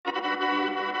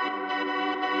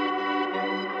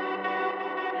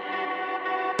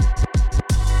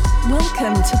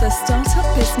Welcome to the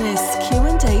Startup Business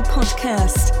Q&A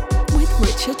podcast with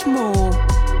Richard Moore.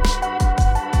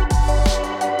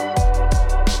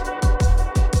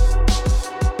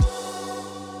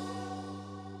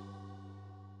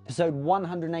 Episode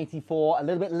 184, a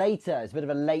little bit later. It's a bit of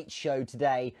a late show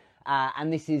today.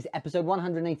 And this is episode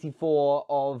 184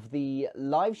 of the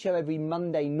live show every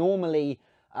Monday, normally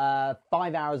 5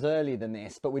 hours earlier than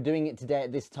this, but we're doing it today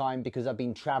at this time because I've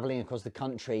been traveling across the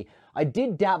country. I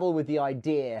did dabble with the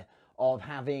idea of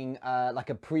having like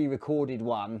a pre-recorded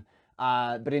one,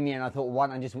 but in the end I thought, why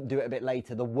don't I just do it a bit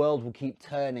later? The world will keep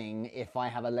turning if I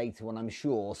have a later one, I'm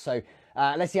sure. So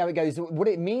let's see how it goes. What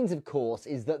it means, of course,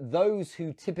 is that those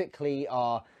who typically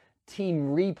are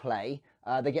team replay,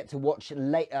 they get to watch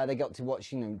late. They got to watch,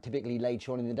 typically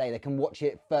later on in the day. They can watch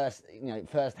it first,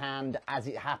 firsthand as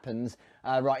it happens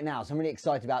right now. So I'm really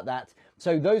excited about that.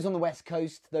 So those on the West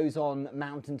Coast, those on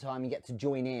Mountain Time, you get to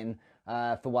join in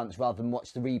for once rather than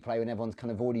watch the replay when everyone's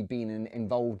kind of already been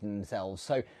involved in themselves.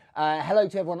 So hello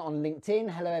to everyone on LinkedIn.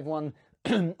 Hello everyone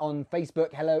on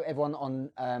Facebook. Hello everyone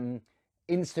on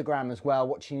Instagram as well.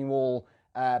 Watching you all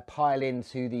pile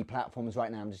into the platforms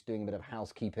right now. I'm just doing a bit of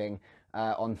housekeeping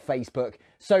on Facebook.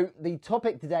 So the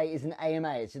topic today is an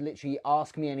AMA. It's literally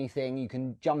ask me anything. You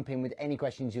can jump in with any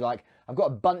questions you like. I've got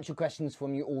a bunch of questions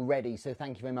from you already, so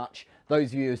thank you very much, those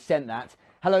of you who sent that.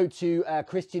 Hello to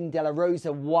Christian Della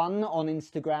Rosa 1 on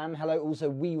Instagram. Hello also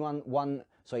We Run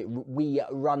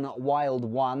Wild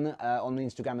 1 on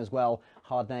Instagram as well.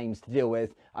 Hard names to deal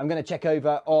with. I'm going to check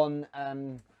over on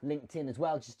LinkedIn as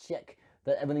well, just check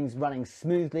that everything's running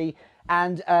smoothly.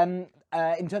 And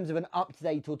in terms of an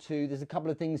update or two, there's a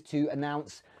couple of things to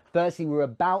announce. Firstly, we're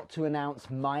about to announce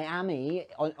Miami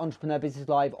Entrepreneur Business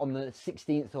Live on the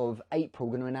 16th of April.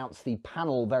 We're going to announce the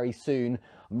panel very soon.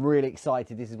 I'm really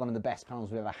excited. This is one of the best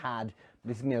panels we've ever had.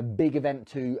 This is going to be a big event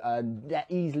too,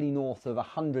 easily north of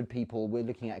 100 people. We're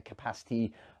looking at a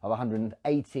capacity of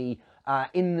 180.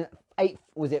 In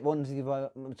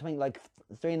something like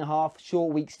 3.5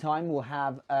 short weeks time, we'll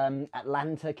have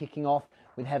Atlanta kicking off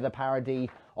with Heather Parody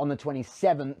on the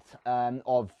 27th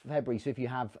of February. So if you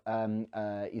have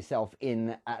yourself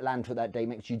in Atlanta at that day,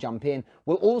 make sure you jump in.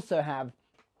 We'll also have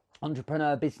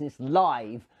Entrepreneur Business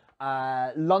Live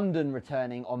London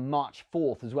returning on March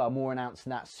 4th as well. More announced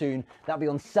on that soon. That'll be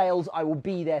on sales. I will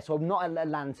be there, so I'm not at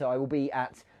Atlanta. I will be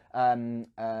at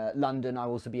London.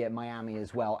 I'll also be at Miami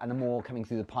as well, and more coming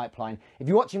through the pipeline. If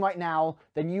you're watching right now,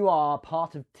 then you are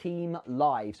part of Team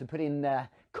Live. So put in the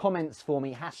comments for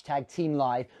me, hashtag Team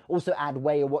Live. Also add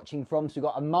where you're watching from. So we've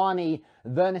got Amani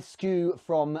Vernescu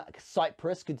from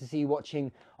Cyprus. Good to see you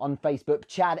watching on Facebook.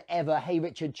 Chad Ever. Hey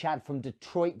Richard, Chad from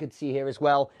Detroit. Good to see you here as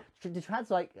well.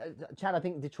 Chad, I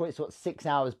think Detroit's 6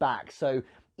 hours back, so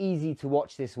easy to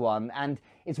watch this one. And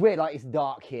it's weird, it's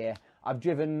dark here. I've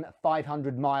driven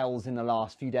 500 miles in the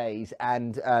last few days,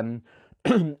 and I'm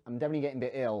definitely getting a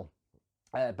bit ill.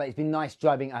 But it's been nice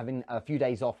having a few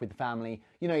days off with the family.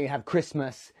 You have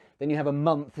Christmas, then you have a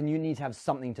month, and you need to have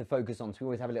something to focus on. So we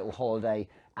always have a little holiday,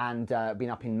 and been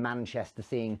up in Manchester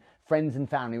seeing friends and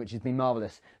family, which has been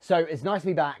marvellous. So it's nice to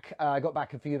be back. I got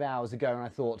back a few hours ago, and I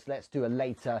thought, let's do a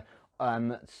later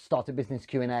Startup Business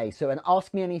Q&A. So, and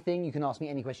ask me anything. You can ask me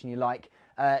any question you like.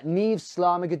 Neve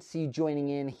Slama, good to see you joining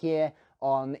in here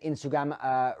on Instagram.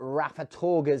 Rafa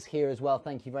Torgas here as well.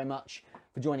 Thank you very much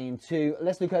for joining in too.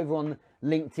 Let's look over on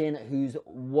LinkedIn who's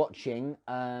watching,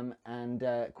 and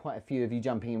quite a few of you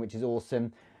jumping in, which is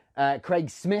awesome. Craig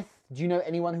Smith, do you know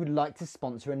anyone who'd like to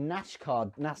sponsor a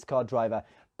NASCAR driver?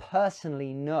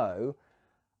 Personally, no.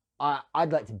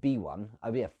 I'd like to be one.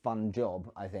 It'd be a fun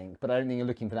job, I think, but I don't think you're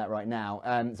looking for that right now.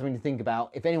 Something to think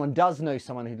about. If anyone does know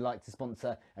someone who'd like to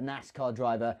sponsor a NASCAR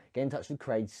driver, get in touch with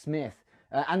Craig Smith.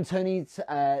 Anthony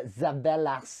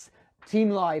Zavelas,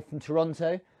 Team Live from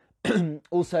Toronto.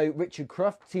 Also Richard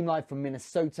Croft, Team Live from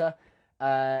Minnesota.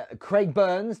 Craig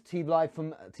Burns, Team Live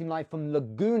from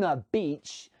Laguna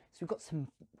Beach. So we've got some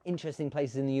interesting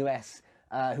places in the US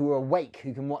who are awake,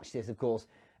 who can watch this, of course.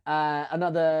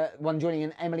 Another one joining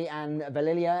in, Emily Ann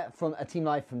Valilia from a Team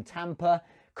Live from Tampa.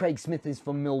 Craig Smith is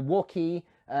from Milwaukee.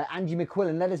 Angie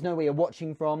McQuillan, let us know where you're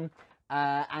watching from.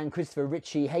 And Christopher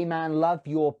Ritchie, hey man, love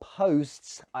your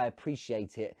posts. I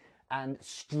appreciate it. And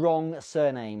strong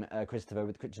surname, Christopher,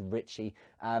 with Christopher Ritchie.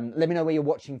 Let me know where you're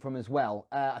watching from as well.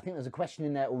 I think there's a question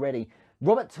in there already.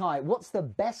 Robert Ty, what's the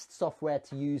best software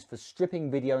to use for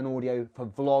stripping video and audio for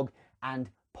vlog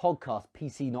and podcast?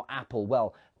 PC, not Apple.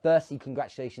 Well, firstly,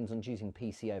 congratulations on choosing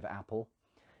PC over Apple.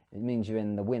 It means you're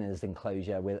in the winners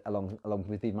enclosure along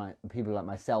with people like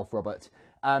myself, Robert.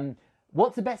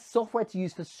 What's the best software to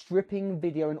use for stripping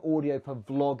video and audio for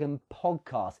vlog and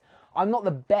podcast? I'm not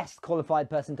the best qualified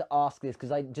person to ask this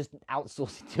because I just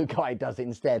outsource it to a guy who does it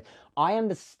instead. I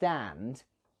understand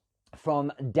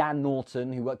from Dan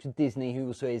Norton, who works with Disney, who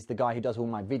also is the guy who does all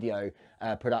my video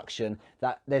production,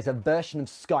 that there's a version of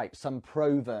Skype, some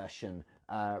pro version,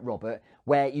 Robert,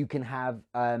 where you can have,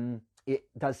 it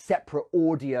does separate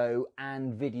audio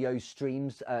and video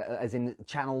streams, as in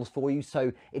channels for you.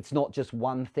 So it's not just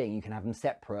one thing, you can have them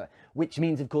separate, which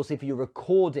means, of course, if you're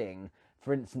recording,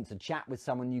 for instance, a chat with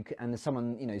someone, and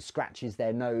someone, you know, scratches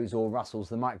their nose or rustles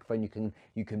the microphone,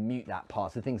 you can mute that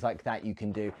part. So things like that you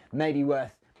can do. Maybe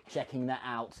worth checking that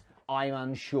out. I'm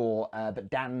unsure, but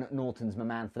Dan Norton's my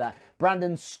man for that.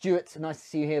 Brandon Stewart, nice to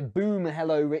see you here. Boom,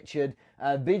 hello Richard.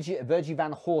 Virgie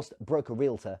Van Horst, broker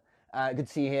realtor. Good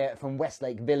to see you here from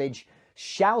Westlake Village.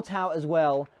 Shout out as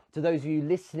well to those of you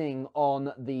listening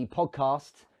on the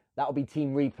podcast. That'll be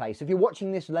Team Replay. So if you're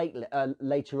watching this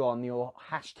later on, your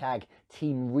hashtag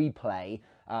Team Replay.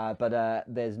 But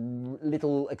there's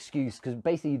little excuse, because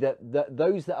basically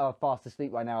those that are fast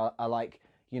asleep right now are like,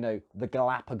 you know, the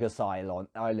Galapagos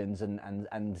Islands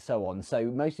and so on. So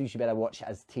most of you should better watch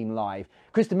as Team Live.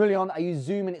 Krista Mullion, I use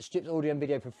Zoom and it strips audio and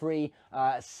video for free.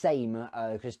 Same,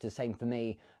 Krista, same for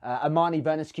me. Amani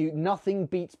Bernescu, nothing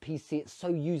beats PC. It's so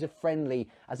user-friendly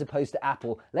as opposed to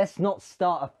Apple. Let's not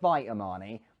start a fight,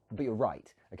 Amani. But you're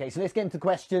right. Okay, so let's get into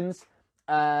questions.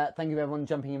 Thank you everyone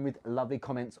jumping in with lovely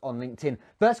comments on LinkedIn.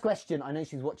 First question, I know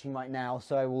she's watching right now,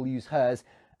 so I will use hers.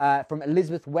 From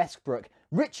Elizabeth Westbrook.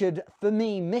 Richard, for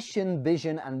me, mission,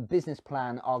 vision, and business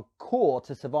plan are core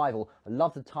to survival. I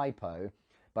love the typo.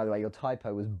 By the way, your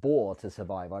typo was bore to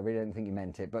survive. I really don't think you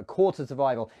meant it, but core to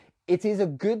survival. It is a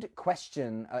good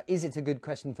question. Is it a good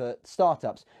question for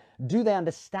startups? Do they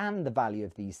understand the value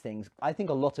of these things? I think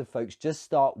a lot of folks just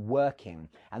start working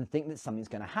and think that something's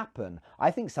going to happen. I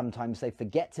think sometimes they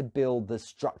forget to build the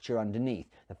structure underneath,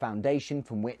 the foundation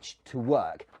from which to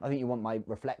work. I think you want my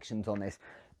reflections on this.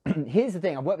 Here's the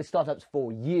thing, I've worked with startups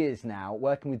for years now,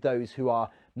 working with those who are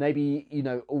maybe, you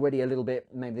know, already a little bit,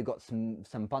 maybe they've got some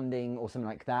funding or something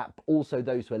like that, but also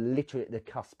those who are literally at the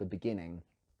cusp of beginning.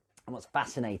 And what's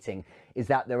fascinating is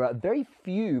that there are very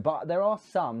few, but there are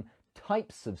some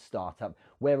types of startup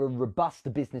where a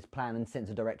robust business plan and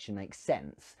sense of direction makes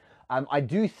sense. I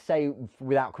do say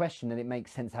without question that it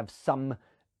makes sense to have some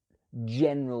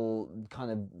general kind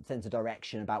of sense of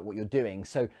direction about what you're doing.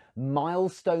 So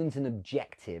milestones and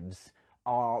objectives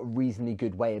are a reasonably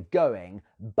good way of going,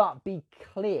 but be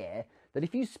clear that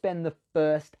if you spend the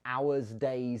first hours,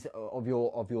 days of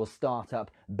your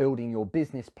startup building your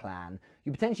business plan,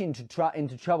 you're potentially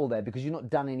into trouble there, because you've not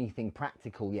done anything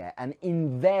practical yet. And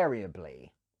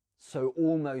invariably, so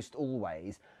almost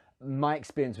always, my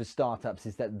experience with startups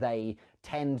is that they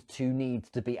tend to need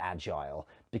to be agile,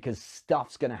 because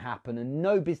stuff's going to happen and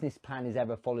no business plan is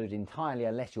ever followed entirely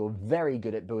unless you're very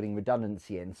good at building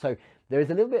redundancy in. So there is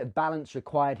a little bit of balance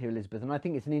required here, Elizabeth, and I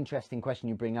think it's an interesting question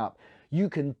you bring up. You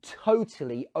can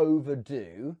totally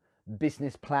overdo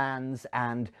business plans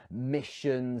and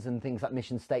missions and things like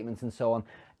mission statements and so on.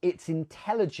 It's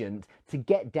intelligent to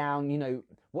get down, you know,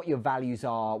 what your values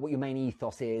are, what your main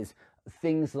ethos is,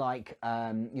 things like,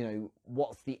 you know,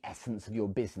 what's the essence of your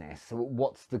business? So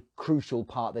what's the crucial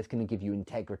part that's going to give you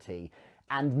integrity?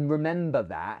 And remember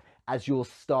that as your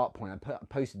start point. I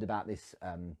posted about this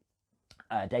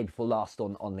day before last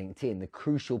on LinkedIn, the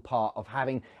crucial part of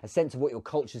having a sense of what your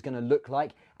culture is going to look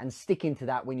like and sticking to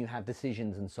that when you have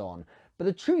decisions and so on. But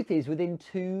the truth is, within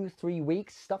 2-3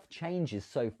 weeks, stuff changes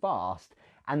so fast,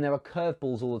 and there are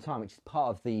curveballs all the time, which is part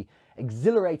of the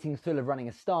exhilarating thrill of running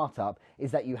a startup,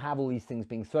 is that you have all these things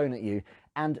being thrown at you.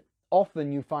 And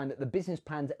often you find that the business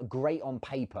plan's great on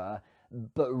paper,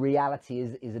 but reality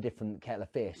is a different kettle of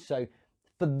fish. So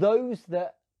for those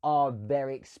that are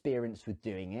very experienced with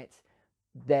doing it,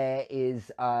 there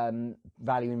is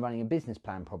value in running a business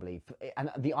plan, probably. And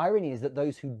the irony is that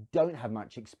those who don't have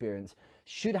much experience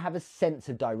should have a sense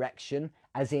of direction,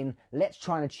 as in, let's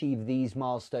try and achieve these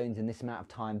milestones in this amount of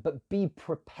time, but be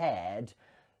prepared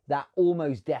that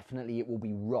almost definitely it will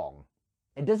be wrong.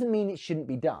 It doesn't mean it shouldn't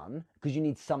be done, because you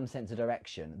need some sense of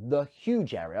direction. The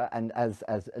huge error, and as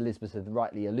Elizabeth has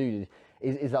rightly alluded,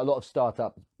 is that a lot of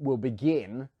startups will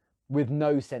begin with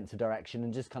no sense of direction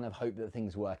and just kind of hope that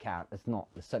things work out. It's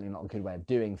certainly not a good way of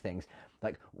doing things.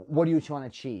 Like, what are you trying to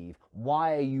achieve?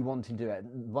 Why are you wanting to do it?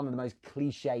 One of the most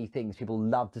cliche things people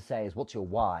love to say is, what's your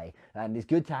why? And it's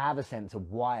good to have a sense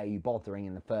of why are you bothering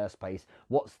in the first place?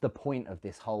 What's the point of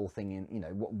this whole thing? In, you know,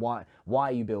 why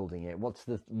are you building it? What's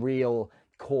the real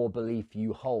core belief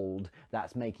you hold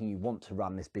that's making you want to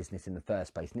run this business in the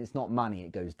first place? And it's not money,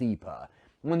 it goes deeper.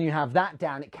 When you have that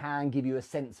down, it can give you a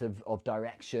sense of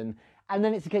direction, And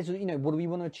then it's a case of, what do we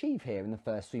want to achieve here in the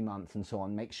first 3 months and so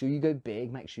on? Make sure you go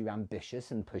big, make sure you're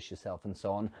ambitious and push yourself and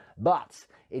so on. But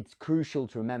it's crucial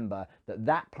to remember that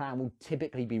that plan will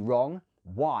typically be wrong.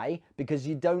 Why? Because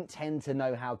you don't tend to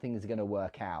know how things are going to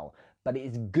work out. But it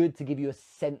is good to give you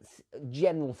a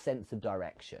general sense of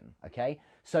direction, okay?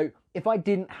 So if I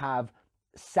didn't have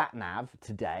sat nav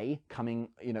today coming,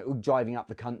 driving up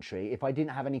the country, if I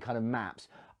didn't have any kind of maps,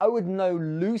 I would know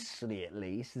loosely, at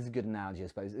least, this is a good analogy, I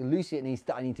suppose, loosely at least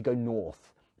that I need to go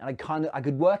north. And I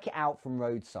could work it out from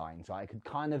road signs, right? I could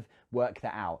kind of work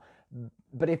that out.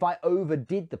 But if I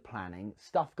overdid the planning,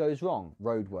 stuff goes wrong.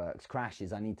 Roadworks,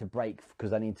 crashes, I need to brake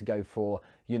because I need to go for,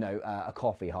 a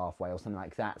coffee halfway or something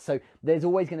like that. So there's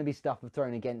always going to be stuff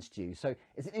thrown against you. So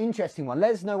it's an interesting one.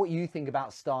 Let us know what you think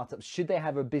about startups. Should they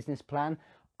have a business plan?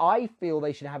 I feel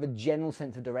they should have a general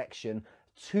sense of direction.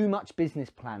 Too much business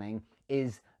planning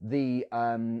is the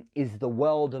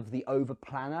world of the over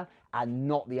planner and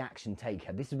not the action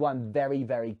taker. This is why I'm very,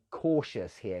 very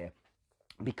cautious here,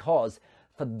 because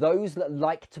for those that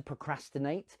like to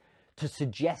procrastinate, to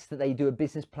suggest that they do a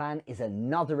business plan is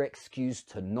another excuse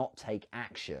to not take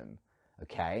action.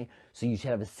 Okay, so you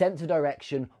should have a sense of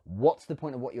direction. What's the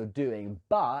point of what you're doing?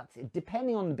 But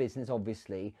depending on the business,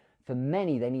 obviously, for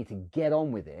many, they need to get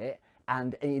on with it,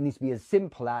 and it needs to be as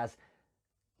simple as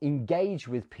engage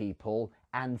with people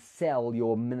and sell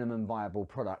your minimum viable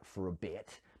product for a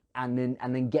bit, and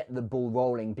then get the ball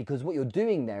rolling, because what you're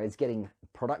doing there is getting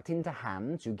product into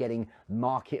hands, you're getting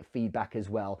market feedback as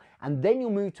well, and then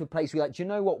you'll move to a place where you're like, do you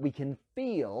know what, we can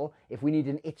feel if we need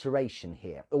an iteration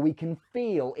here, or we can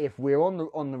feel if we're on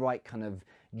the right kind of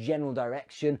general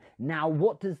direction. Now,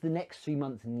 what does the next 3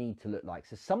 months need to look like?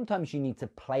 So sometimes you need to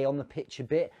play on the pitch a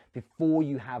bit before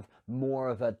you have more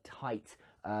of a tight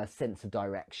sense of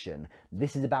direction.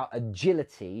 This is about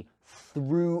agility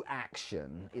through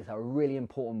action. Is a really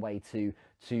important way to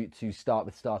start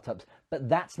with startups, but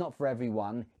that's not for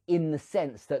everyone, in the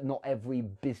sense that not every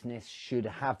business should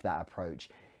have that approach.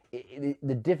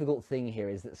 The difficult thing here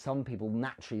is that some people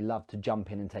naturally love to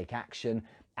jump in and take action,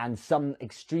 and some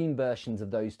extreme versions of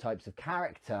those types of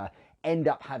character end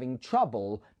up having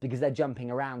trouble because they're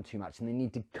jumping around too much, and they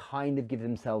need to kind of give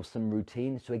themselves some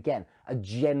routine. So again, a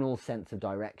general sense of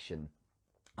direction.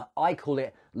 I call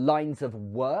it lines of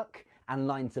work and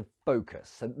lines of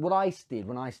focus. So what I did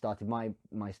when I started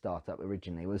my startup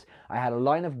originally was I had a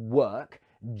line of work,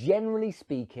 generally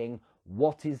speaking,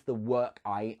 what is the work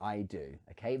I do,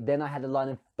 okay? Then I had a line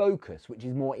of focus, which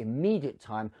is more immediate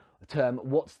term,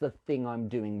 what's the thing I'm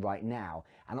doing right now?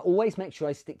 And I always make sure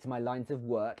I stick to my lines of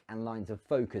work and lines of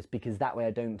focus, because that way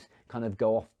I don't kind of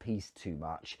go off piece too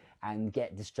much and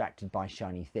get distracted by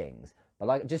shiny things.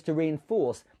 But just to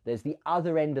reinforce, there's the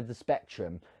other end of the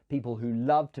spectrum, people who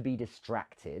love to be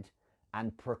distracted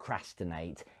and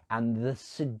procrastinate, and the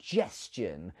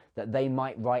suggestion that they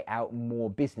might write out more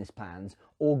business plans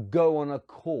or go on a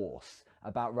course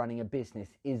about running a business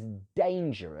is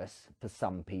dangerous for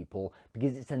some people,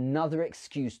 because it's another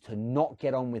excuse to not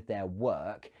get on with their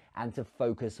work and to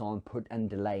focus on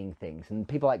delaying things. And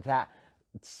people like that,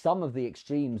 some of the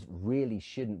extremes really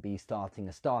shouldn't be starting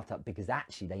a startup, because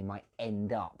actually they might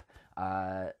end up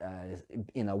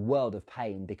in a world of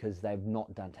pain because they've not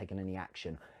taken any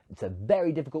action. It's a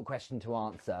very difficult question to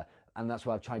answer, and that's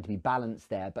why I've tried to be balanced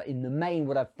there. But in the main,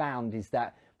 what I've found is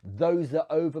that those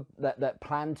that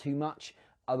plan too much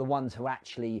are the ones who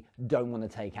actually don't want to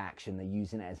take action. They're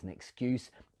using it as an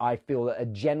excuse. I feel that a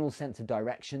general sense of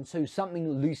direction, so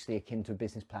something loosely akin to a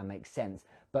business plan, makes sense,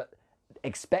 but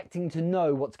expecting to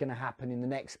know what's going to happen in the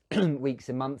next weeks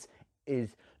and months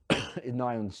is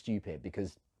nigh on stupid,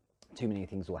 because too many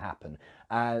things will happen.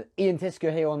 Ian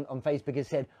Tisco here on Facebook has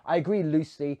said, I agree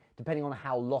loosely, depending on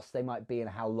how lost they might be and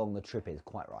how long the trip is.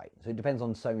 Quite right. So it depends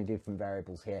on so many different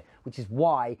variables here, which is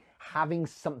why having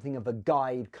something of a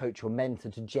guide, coach or mentor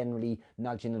to generally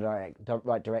nudge in the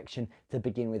right direction to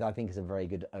begin with, I think is a very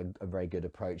good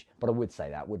approach. But I would say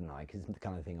that, wouldn't I? Because it's the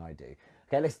kind of thing I do.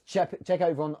 Okay, let's check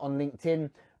over on LinkedIn.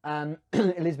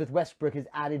 Elizabeth Westbrook has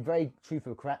added, very true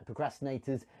for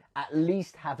procrastinators, at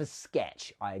least have a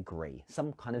sketch. I agree.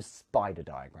 Some kind of spider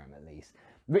diagram at least.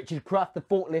 Richard Cruft, the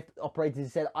forklift operator,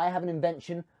 said, I have an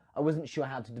invention. I wasn't sure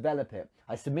how to develop it.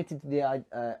 I submitted the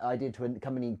idea to a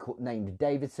company named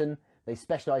Davidson. They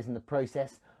specialize in the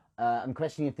process. I'm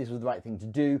questioning if this was the right thing to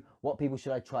do. What people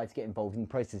should I try to get involved in the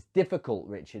process? Difficult,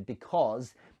 Richard,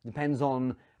 because it depends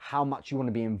on how much you want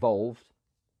to be involved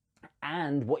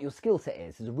and what your skill set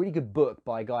is. There's a really good book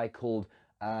by a guy called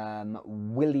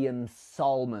William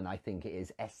Salman, I think it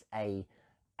is,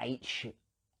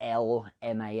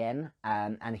 Sahlman,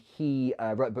 and he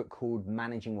wrote a book called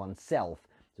Managing Oneself.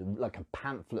 It's like a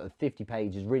pamphlet of 50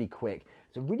 pages, really quick.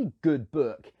 It's a really good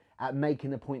book at making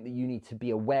the point that you need to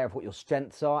be aware of what your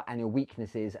strengths are and your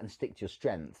weaknesses and stick to your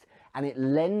strengths. And it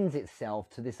lends itself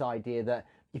to this idea that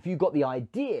if you've got the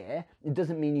idea, it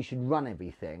doesn't mean you should run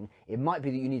everything. It might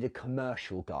be that you need a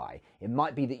commercial guy. It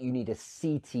might be that you need a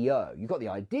CTO. You've got the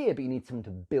idea, but you need someone to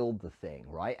build the thing,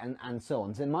 right? And so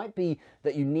on. So it might be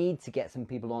that you need to get some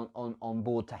people on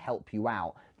board to help you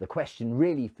out. The question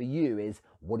really for you is,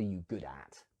 what are you good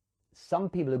at? Some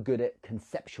people are good at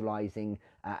conceptualizing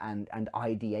and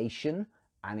ideation,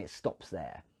 and it stops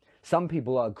there. Some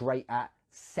people are great at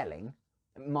selling.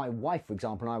 My wife, for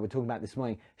example, and I were talking about this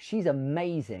morning, she's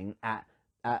amazing at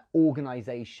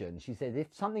organization. She says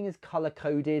if something is color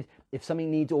coded, if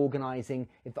something needs organizing,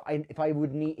 if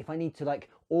I need to like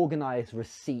organize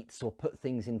receipts or put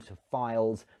things into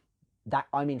files, that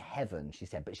I'm in heaven, she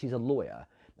said. But she's a lawyer,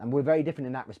 and we're very different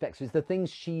in that respect. So it's the things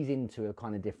she's into are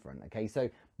kind of different. Okay, so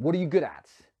what are you good at?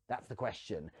 That's the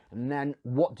question. And then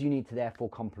what do you need to therefore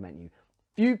complement you?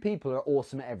 Few people are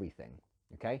awesome at everything.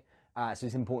 Okay. So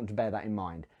it's important to bear that in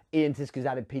mind. Ian Tisker's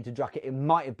added Peter Drucker. It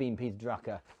might have been Peter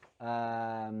Drucker.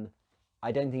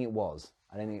 I don't think it was.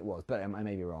 But I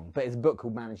may be wrong. But it's a book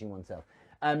called Managing Oneself.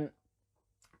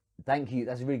 Thank you.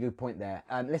 That's a really good point there.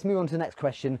 Let's move on to the next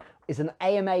question. It's an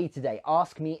AMA today.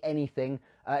 Ask me anything.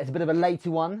 It's a bit of a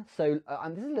later one. So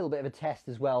this is a little bit of a test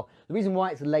as well. The reason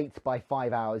why it's late by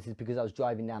 5 hours is because I was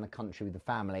driving down the country with the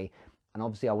family. And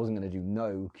obviously I wasn't going to do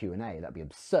no Q&A. That'd be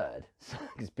absurd. So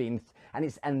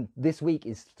and this week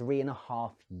is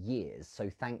 3.5 years. So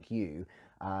thank you.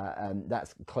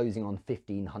 That's closing on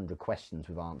 1,500 questions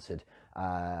we've answered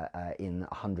in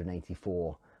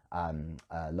 184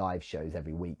 live shows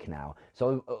every week now.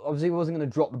 So obviously I wasn't going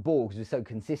to drop the ball because we're so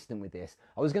consistent with this.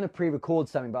 I was going to pre-record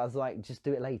something, but I was like, just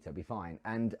do it later, it'll be fine.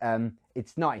 And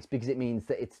it's nice because it means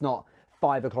that it's not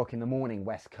 5 o'clock in the morning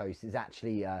West Coast. It's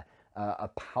actually a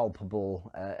palpable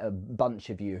a bunch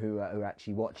of you who are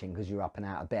actually watching because you're up and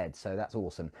out of bed. So that's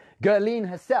awesome. Gerline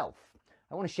herself.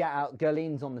 I want to shout out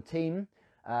Gerline's on the team.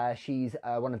 She's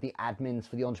one of the admins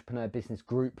for the Entrepreneur Business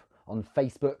Group on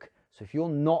Facebook. So if you're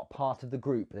not part of the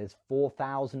group, there's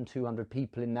 4,200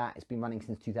 people in that. It's been running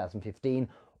since 2015.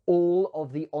 All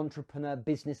of the Entrepreneur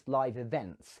Business Live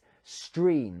events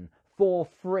stream for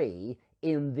free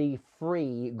in the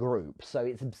free group, so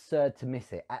it's absurd to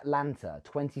miss it. Atlanta,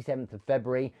 27th of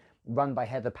February, run by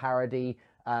Heather Parody.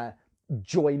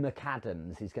 Joy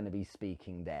McAdams is going to be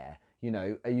speaking there. You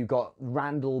know, you've got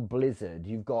Randall Blizzard,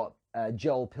 you've got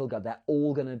Joel Pilgard. They're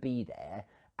all going to be there,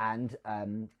 and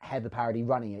Heather Parody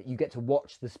running it. You get to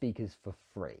watch the speakers for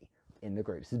free in the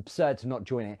group. It's absurd to not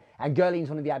join it. And Gerline's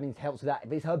one of the admins who helps with that.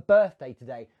 It's her birthday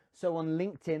today, so on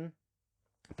LinkedIn,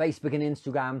 Facebook and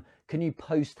Instagram, can you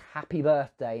post happy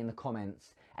birthday in the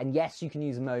comments? And yes, you can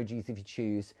use emojis if you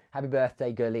choose. Happy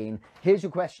birthday, Gerline. Here's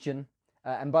your question.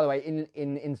 And by the way,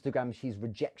 in Instagram, she's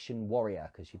Rejection Warrior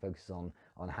because she focuses on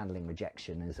handling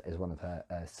rejection as one of her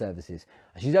services.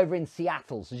 She's over in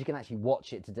Seattle, so she can actually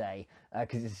watch it today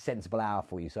because it's a sensible hour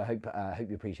for you. So I hope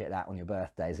you appreciate that on your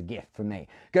birthday as a gift from me.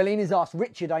 Gerline has asked,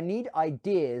 Richard, I need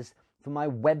ideas for my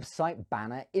website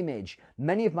banner image.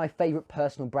 Many of my favorite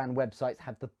personal brand websites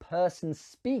have the person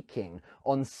speaking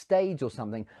on stage or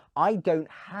something. I don't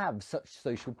have such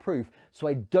social proof, so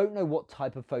I don't know what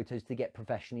type of photos to get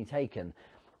professionally taken.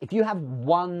 If you have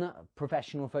one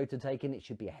professional photo taken, it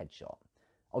should be a headshot.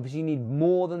 Obviously you need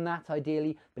more than that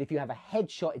ideally, but if you have a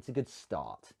headshot, it's a good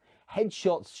start.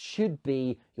 Headshots should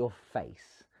be your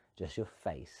face, just your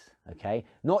face. Okay,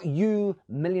 not you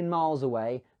a million miles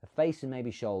away, a face and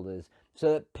maybe shoulders,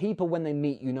 so that people when they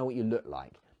meet you know what you look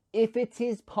like. If it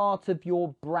is part of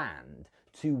your brand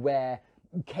to wear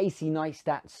Casey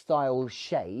Neistat style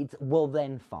shades, well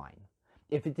then fine.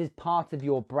 If it is part of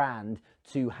your brand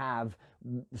to have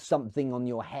something on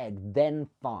your head, then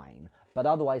fine. But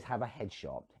otherwise have a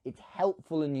headshot. It's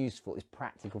helpful and useful. It's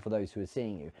practical for those who are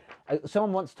seeing you.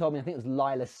 Someone once told me, I think it was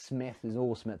Lila Smith, who's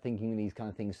awesome at thinking of these kind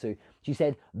of things too. She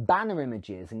said banner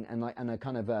images and a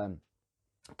kind of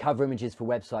cover images for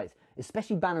websites,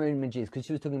 especially banner images, because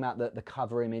she was talking about the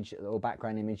cover image or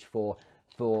background image for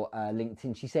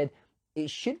LinkedIn. She said it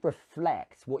should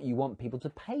reflect what you want people to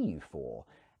pay you for.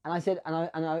 And I said,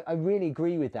 and I really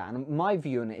agree with that. And my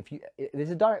view on it, there's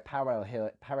a direct parallel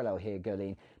here,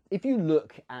 Gerline. If you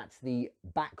look at the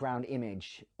background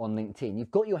image on LinkedIn,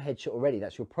 you've got your headshot already.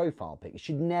 That's your profile pic. It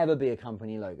should never be a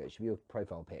company logo. It should be your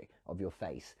profile pic of your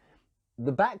face.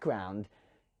 The background,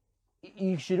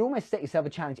 you should almost set yourself a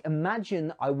challenge.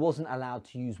 Imagine I wasn't allowed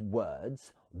to use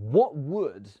words. What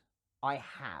would I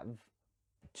have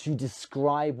to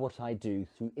describe what I do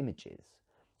through images?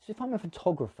 So if I'm a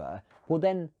photographer, well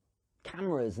then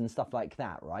cameras and stuff like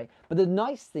that, right? But the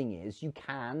nice thing is you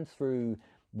can, through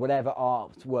whatever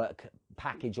artwork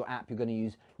package or app you're going to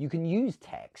use, you can use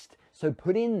text. So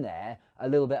put in there a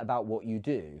little bit about what you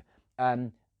do.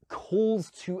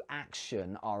 Calls to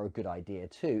action are a good idea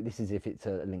too. This is if it's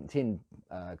a LinkedIn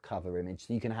cover image.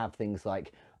 So you can have things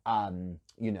like,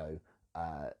 you know,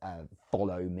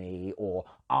 follow me, or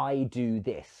I do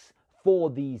this for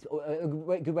these. A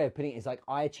good way of putting it is like,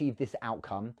 I achieve this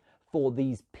outcome for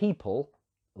these people,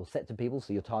 or sets of people,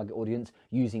 so your target audience,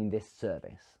 using this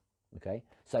service. Okay,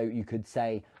 so you could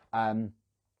say,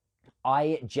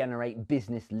 I generate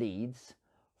business leads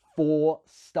for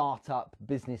startup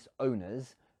business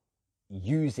owners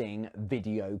using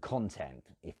video content,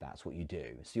 if that's what you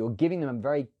do. So you're giving them a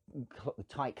very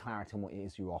tight clarity on what it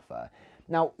is you offer.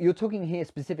 Now, you're talking here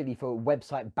specifically for a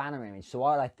website banner image. So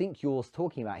what I think you're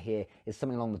talking about here is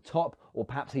something along the top, or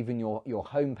perhaps even your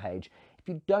homepage. If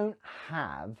you don't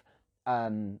have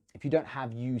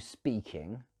you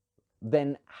speaking,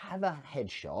 then have a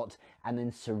headshot and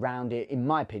then surround it, in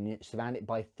my opinion, surround it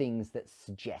by things that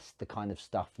suggest the kind of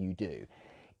stuff you do.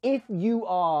 If you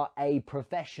are a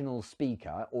professional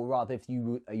speaker, or rather if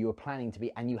you are planning to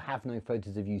be and you have no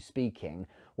photos of you speaking,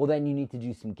 well then you need to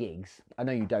do some gigs. I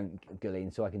know you don't, Gillian,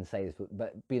 so I can say this,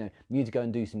 but you know, you need to go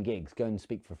and do some gigs, go and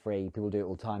speak for free. People do it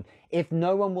all the time. If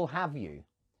no one will have you,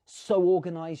 so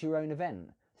organize your own event.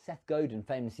 Seth Godin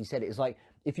famously said it. It's like,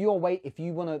 if you want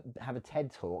to have a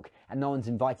TED talk and no one's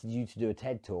invited you to do a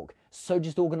TED talk, so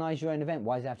just organize your own event.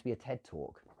 Why does it have to be a TED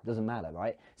talk? It doesn't matter,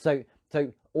 right? So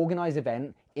organize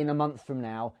event in a month from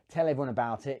now, tell everyone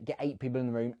about it, get 8 people in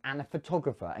the room and a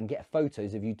photographer, and get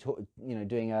photos of you,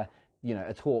 doing a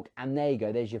talk, and there you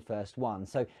go, there's your first one.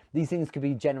 So these things could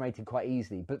be generated quite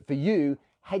easily. But for you,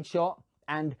 headshot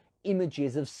and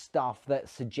images of stuff that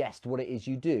suggest what it is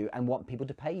you do and want people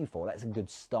to pay you for. That's a good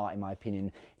start, in my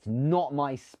opinion. It's not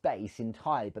my space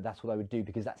entirely, but that's what I would do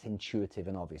because that's intuitive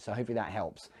and obvious. So hopefully that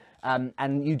helps.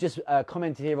 And you just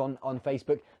commented here on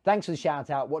Facebook. Thanks for the shout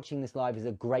out. Watching this live is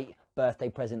a great birthday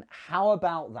present. How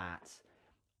about that?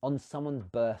 On someone's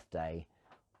birthday,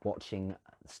 watching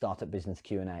Startup Business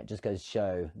Q&A. It just goes to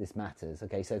show this matters.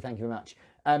 Okay, so thank you very much.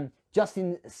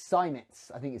 Justin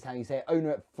Simitz, I think is how you say it,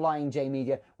 owner at Flying J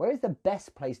Media. Where is the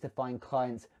best place to find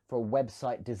clients for a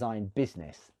website design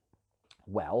business?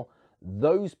 Well,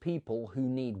 those people who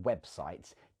need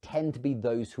websites tend to be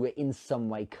those who are in some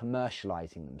way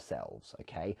commercializing themselves,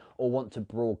 okay, or want to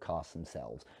broadcast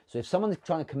themselves. So if someone's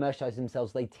trying to commercialize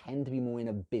themselves, they tend to be more in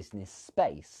a business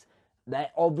space. There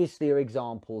obviously are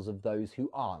examples of those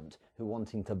who aren't, who are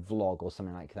wanting to vlog or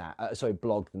something like that.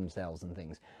 Blog themselves and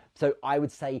things. So I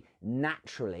would say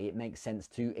naturally it makes sense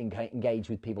to engage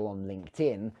with people on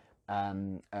LinkedIn,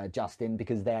 Justin,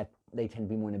 because they tend to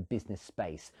be more in a business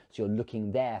space. So you're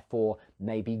looking there for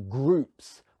maybe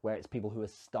groups where it's people who are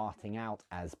starting out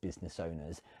as business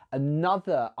owners.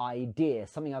 Another idea,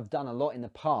 something I've done a lot in the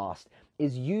past,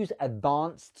 is use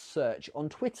advanced search on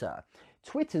Twitter.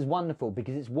 Twitter's wonderful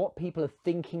because it's what people are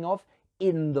thinking of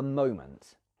in the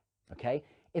moment, okay?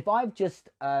 If I've just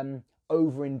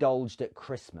overindulged at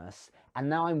Christmas and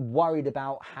now I'm worried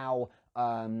about how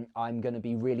I'm going to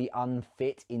be really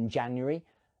unfit in January,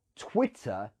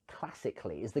 Twitter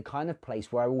classically is the kind of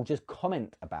place where I will just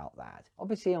comment about that.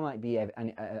 Obviously I might be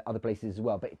other places as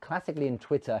well, but classically in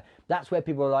Twitter, that's where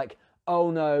people are like, oh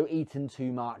no, eaten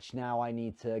too much, now I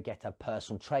need to get a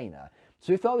personal trainer.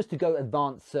 So if I was to go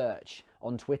advanced search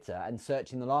on Twitter and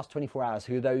search in the last 24 hours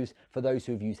for those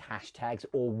who have used hashtags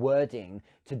or wording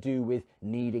to do with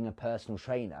needing a personal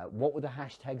trainer, what would the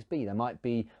hashtags be? There might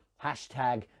be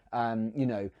hashtag,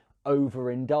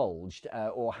 overindulged,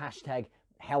 or hashtag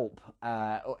help,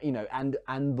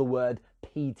 and the word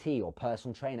PT or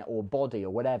personal trainer or body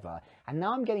or whatever. And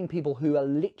now I'm getting people who are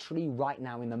literally right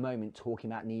now in the moment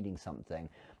talking about needing something.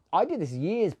 I did this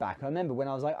years back. I remember when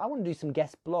I was like, I want to do some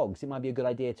guest blogs. It might be a good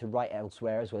idea to write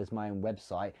elsewhere as well as my own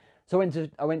website. So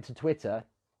I went to Twitter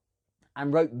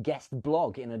and wrote guest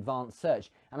blog in advanced search.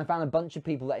 And I found a bunch of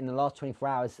people that in the last 24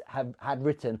 hours had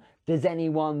written, does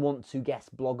anyone want to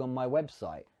guest blog on my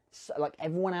website? So, like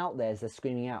everyone out there is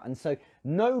screaming out. And so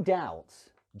no doubt,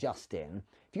 Justin,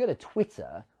 if you go to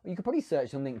Twitter, you could probably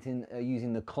search on LinkedIn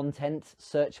using the content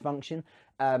search function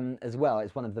as well.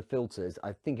 It's one of the filters.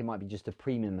 I think it might be just a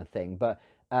premium thing. But,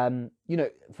 for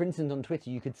instance, on Twitter,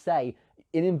 you could say,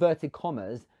 in inverted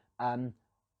commas,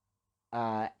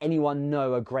 anyone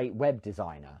know a great web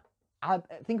designer?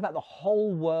 Think about the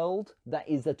whole world that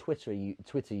is the Twitter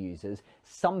users.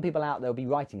 Some people out there will be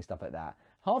writing stuff like that.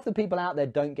 Half the people out there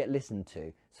don't get listened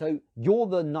to. So you're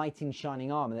the knight in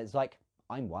shining armor that's like,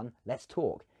 I'm one, let's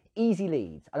talk. easy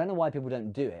leads. I don't know why people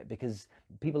don't do it, because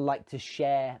people like to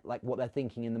share like what they're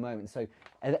thinking in the moment. So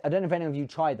I don't know if any of you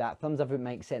tried that. Thumbs up if it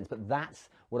makes sense, but that's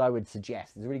what I would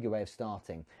suggest. It's a really good way of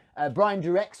starting. Brian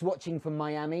Durex watching from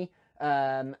Miami.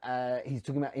 He's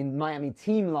talking about in Miami,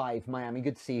 Team Live Miami.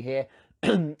 Good to see you here.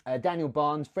 Daniel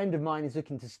Barnes, friend of mine, is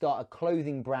looking to start a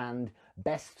clothing brand.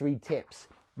 Best 3 tips.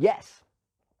 Yes,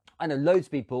 I know loads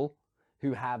of people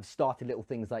who have started little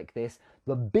things like this.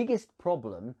 The biggest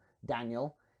problem,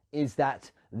 Daniel, is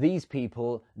that these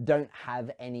people don't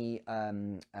have any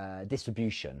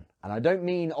distribution. And I don't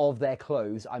mean of their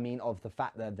clothes, I mean of the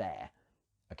fact they're there.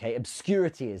 Okay,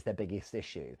 obscurity is their biggest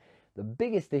issue. The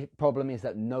biggest problem is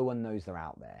that no one knows they're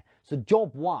out there. So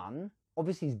job one,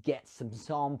 obviously, is get some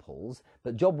samples,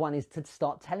 but job one is to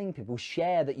start telling people,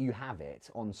 share that you have it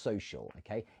on social,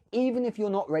 okay? Even if you're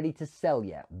not ready to sell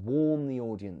yet, warm the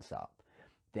audience up.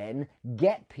 Then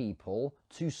get people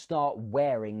to start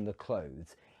wearing the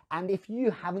clothes. And if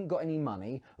you haven't got any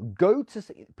money, go to,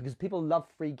 because people love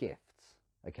free gifts,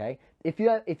 okay? If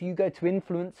you go to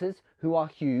influencers who are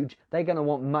huge, they're going to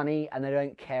want money and they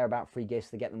don't care about free gifts.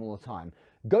 They get them all the time.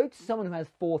 Go to someone who has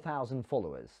 4,000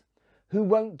 followers, who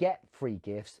won't get free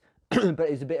gifts, but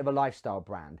is a bit of a lifestyle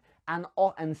brand,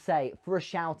 and say, for a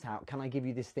shout out, can I give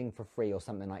you this thing for free or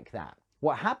something like that?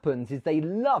 What happens is they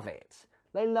love it.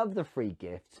 They love the free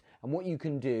gifts, and what you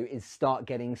can do is start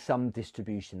getting some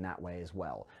distribution that way as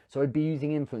well. So I'd be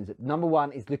using influencers. Number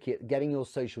one is looking at getting your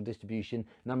social distribution.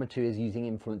 Number two is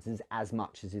using influencers as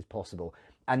much as is possible.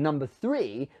 And number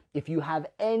three, if you have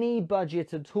any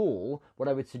budget at all, what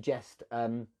I would suggest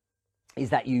is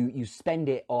that you spend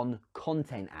it on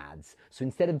content ads. So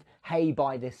instead of, hey,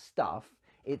 buy this stuff,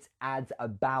 it's ads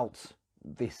about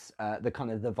this, the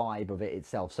kind of the vibe of it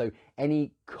itself. So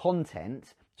any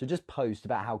content, so just post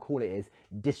about how cool it is,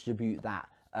 distribute that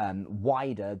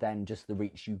wider than just the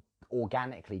reach you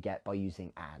organically get by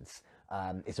using ads.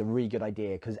 It's a really good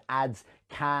idea, because ads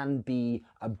can be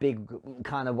a big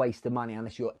kind of waste of money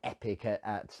unless you're epic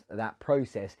at that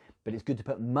process. But it's good to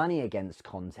put money against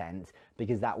content,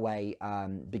 because that way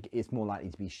it's more likely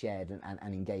to be shared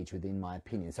and engaged with, in my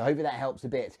opinion. So hopefully that helps a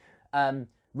bit.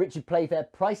 Richard Playfair,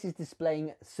 prices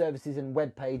displaying services and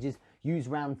web pages, use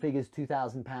round figures,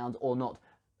 £2,000 or not,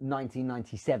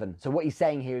 1997. So what he's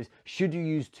saying here is, should you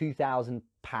use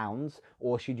 £2,000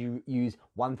 or should you use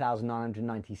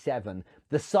 1,997?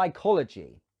 The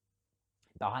psychology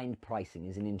behind pricing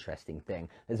is an interesting thing.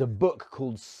 There's a book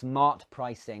called Smart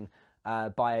Pricing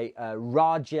by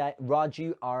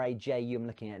Raju, R-A-J-U, I'm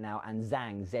looking at it now, and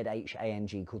Zhang,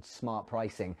 Z-H-A-N-G, called Smart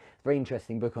Pricing. Very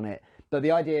interesting book on it. But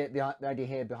the idea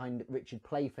here behind Richard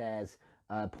Playfair's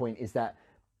point is that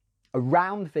a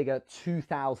round figure,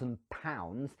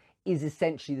 £2,000, is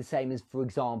essentially the same as, for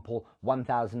example,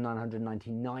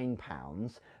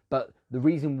 £1,999. But the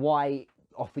reason why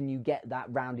often you get that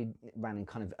rounding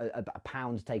kind of a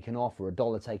pound taken off or a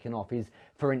dollar taken off is,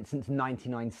 for instance,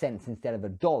 99 cents instead of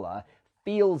 $1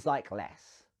 feels like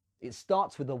less. It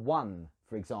starts with a 1,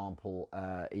 for example.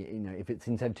 If it's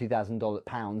instead of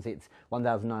 £2,000, it's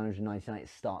 1,999. It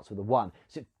starts with a 1,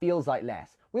 so it feels like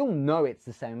less. We all know it's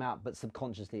the same amount, but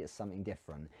subconsciously it's something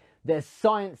different. There's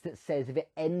science that says if it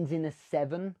ends in a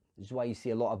 7, which is why you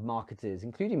see a lot of marketers,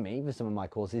 including me for some of my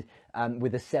courses,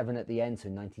 with a 7 at the end, so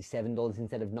 $97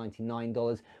 instead of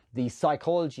 $99. The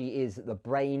psychology is that the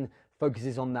brain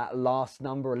focuses on that last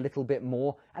number a little bit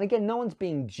more. And again, no one's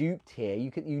being duped here.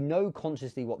 You know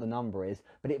consciously what the number is,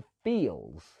 but it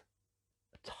feels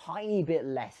a tiny bit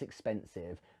less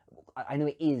expensive. I know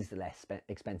it is less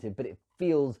expensive, but it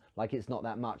feels like it's not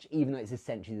that much, even though it's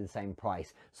essentially the same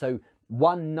price. So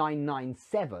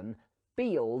 1,997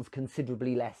 feels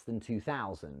considerably less than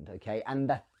 2,000, okay? And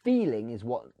the feeling is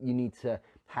what you need to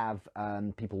have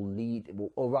people lead,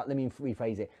 or right, let me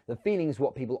rephrase it. The feeling is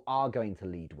what people are going to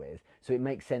lead with. So it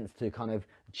makes sense to kind of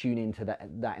tune into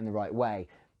that in the right way.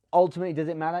 Ultimately, does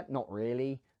it matter? Not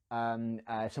really.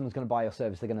 If someone's going to buy your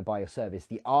service, they're going to buy your service.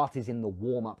 The art is in the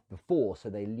warm-up before, so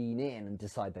they lean in and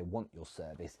decide they want your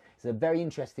service. It's a very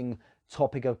interesting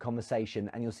topic of conversation,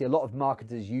 and you'll see a lot of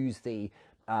marketers use the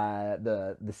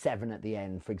 7 at the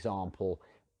end, for example.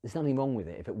 There's nothing wrong with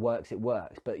it. If it works, it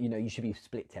works. But you should be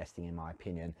split testing, in my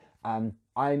opinion. I'm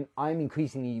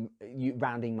increasingly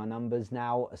rounding my numbers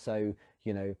now, so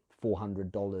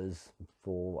 $400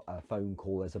 for a phone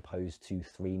call as opposed to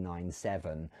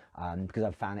 $397, because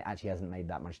I've found it actually hasn't made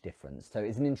that much difference. So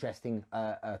it's an interesting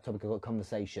topic of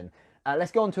conversation.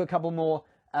 Let's go on to a couple more.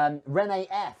 Renee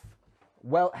F.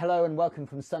 Well, hello and welcome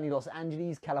from sunny Los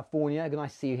Angeles, California.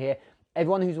 Nice to see you here.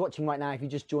 Everyone who's watching right now, if you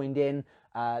just joined in,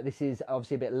 This is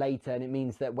obviously a bit later, and it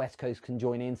means that West Coast can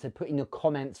join in. So put in your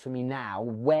comments for me now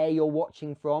where you're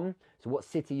watching from, so what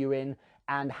city you're in,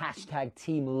 and hashtag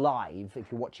team live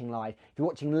if you're watching live. If you're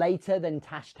watching later, then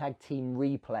hashtag team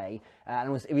replay.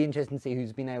 And it'll be interesting to see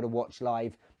who's been able to watch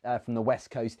live from the West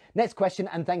Coast. Next question,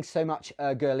 and thanks so much,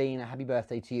 Gerline. Happy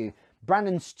birthday to you.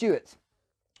 Brandon Stewart,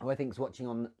 who I think is watching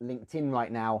on LinkedIn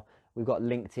right now. We've got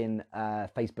LinkedIn,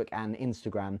 Facebook, and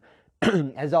Instagram.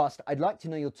 Has asked, I'd like to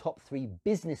know your top 3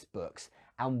 business books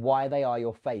and why they are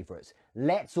your favourites.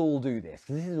 Let's all do this,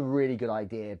 because this is a really good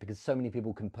idea, because so many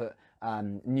people can put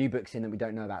new books in that we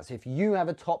don't know about. So if you have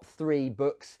a top 3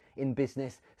 books in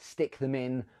business, stick them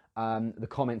in the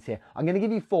comments here. I'm going to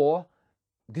give you 4,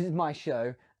 because it's my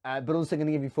show, but also going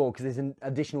to give you 4, because there's an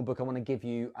additional book I want to give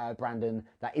you, Brandon,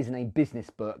 that isn't a business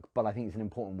book, but I think it's an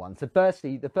important one. So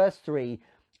firstly, the first 3,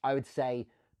 I would say,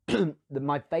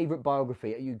 my favourite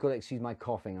biography, you've got to excuse my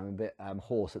coughing, I'm a bit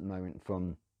hoarse at the moment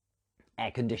from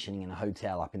air conditioning in a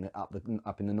hotel up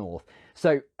in the north.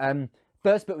 So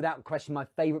first book without question, my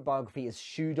favourite biography is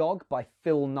Shoe Dog by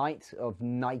Phil Knight of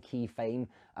Nike fame.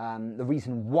 The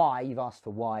reason why, you've asked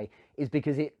for why, is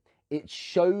because it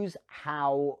shows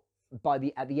how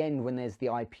at the end, when there's the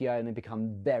IPO and they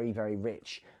become very, very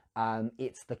rich,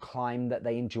 it's the climb that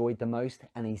they enjoyed the most.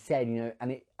 And he said,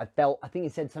 and I think he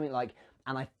said something like,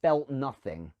 and I felt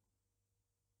nothing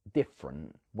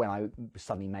different when I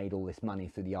suddenly made all this money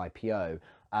through the IPO.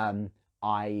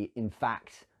 I, in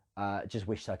fact, just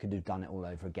wished I could have done it all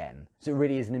over again. So it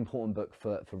really is an important book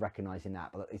for recognizing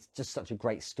that. But it's just such a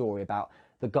great story about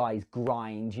the guy's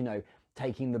grind,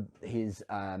 taking the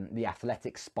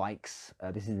athletic spikes,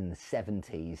 this is in the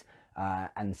 70s,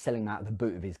 and selling them out of the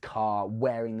boot of his car,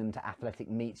 wearing them to athletic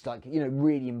meets,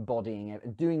 really embodying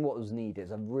it, doing what was needed.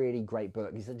 It's a really great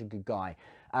book. He's such a good guy.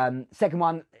 Second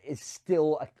one is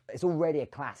it's already a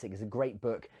classic. It's a great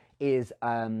book. Is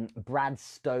Brad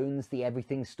Stone's The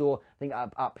Everything Store. I think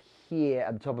up here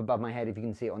at the top above my head, if you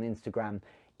can see it on Instagram,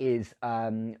 is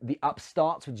The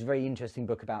Upstarts, which is a very interesting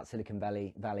book about Silicon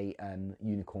Valley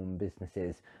unicorn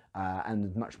businesses,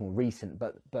 and much more recent.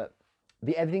 But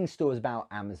The Everything Store is about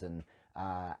Amazon,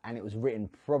 and it was written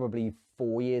probably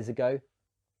 4 years ago.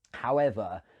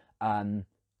 However,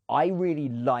 I really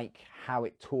like how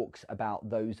it talks about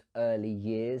those early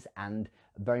years and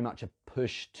very much a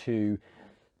push to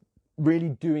really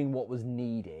doing what was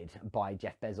needed by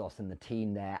Jeff Bezos and the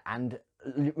team there, and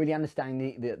really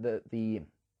understanding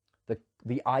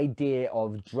the idea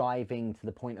of driving to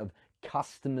the point of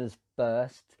customers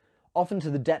first, often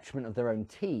to the detriment of their own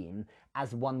team,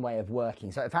 as one way of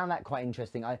working. So I found that quite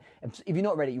interesting. If you're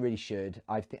not read it, you really should.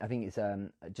 I think it's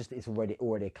it's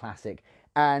already a classic.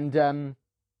 And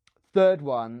third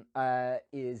one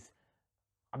is,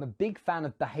 I'm a big fan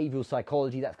of behavioral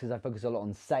psychology. That's because I focus a lot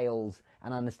on sales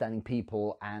and understanding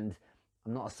people, and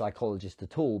I'm not a psychologist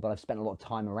at all, but I've spent a lot of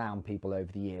time around people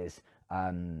over the years,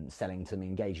 selling to them,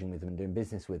 engaging with them, and doing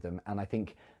business with them. And I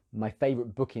think my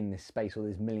favorite book in this space, or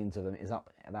there's millions of them, is up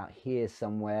about here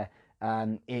somewhere,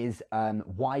 is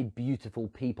Why Beautiful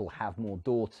People Have More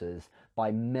Daughters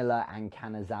by Miller and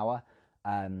Kanazawa.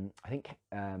 I think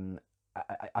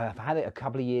I've had it a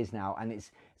couple of years now, and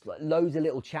it's like loads of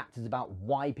little chapters about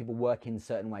why people work in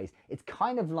certain ways. It's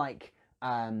kind of like,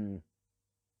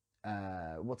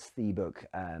 what's the book?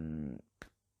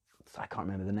 I can't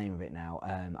remember the name of it now.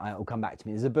 It'll come back to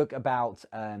me. There's a book about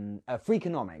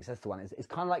Freakonomics. That's the one. It's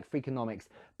kind of like Freakonomics,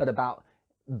 but about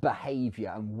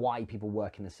behavior and why people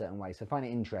work in a certain way. So I find it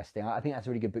interesting. I think that's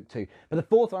a really good book too. But the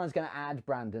fourth one I was going to add,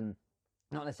 Brandon,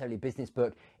 not necessarily a business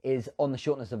book, is On the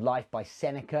Shortness of Life by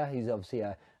Seneca, who's obviously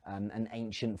an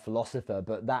ancient philosopher.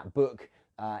 But that book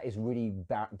is really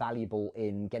valuable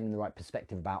in getting the right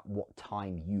perspective about what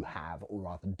time you have, or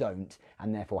rather don't,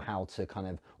 and therefore how to kind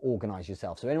of organize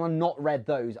yourself. So anyone not read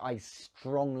those, I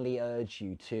strongly urge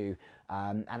you to.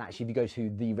 And actually, if you go to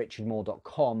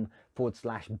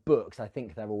therichardmore.com/books, I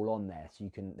think they're all on there, so you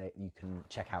can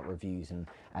check out reviews and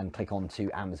click on to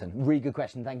Amazon. Really good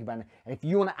question. Thank you, Brandon. And if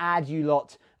you want to add, you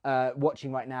lot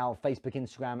watching right now, Facebook,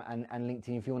 Instagram, and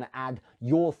LinkedIn, if you want to add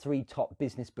your 3 top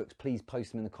business books, please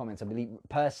post them in the comments. I believe,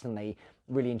 personally,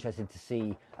 really interested to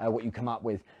see what you come up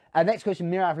with. Next question,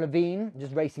 Mirav Levine,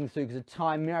 just racing through because of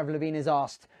time. Mirav Levine has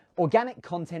asked, organic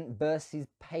content versus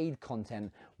paid content.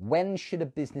 When should a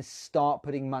business start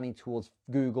putting money towards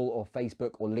Google or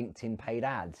Facebook or LinkedIn paid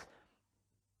ads?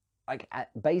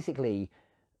 Basically,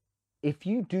 if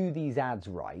you do these ads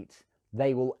right,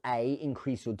 they will A,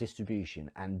 increase your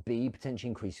distribution, and B, potentially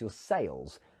increase your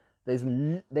sales. There's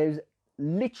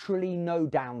literally no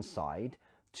downside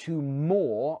to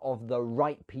more of the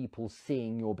right people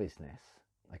seeing your business.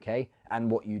 okay, and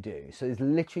what you do. So there's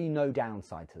literally no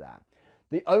downside to that.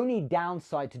 The only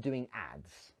downside to doing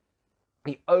ads,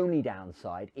 the only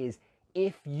downside is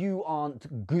if you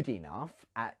aren't good enough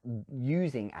at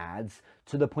using ads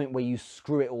to the point where you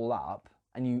screw it all up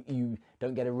and you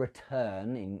don't get a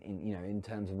return in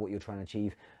terms of what you're trying to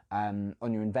achieve on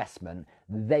your investment,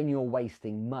 then you're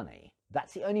wasting money.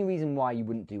 That's the only reason why you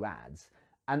wouldn't do ads.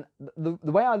 And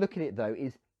the way I look at it though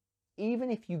is,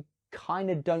 even if you kind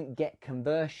of don't get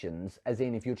conversions, as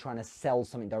in if you're trying to sell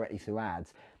something directly through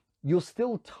ads, you're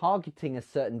still targeting a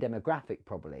certain demographic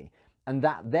probably. And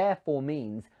that therefore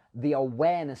means the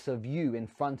awareness of you in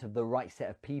front of the right set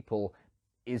of people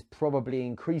is probably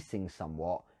increasing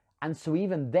somewhat. And so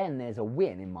even then there's a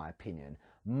win, in my opinion.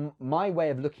 My way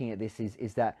of looking at this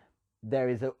is that there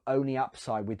is only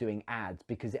upside with doing ads,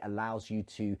 because it allows you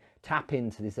to tap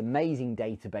into this amazing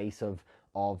database of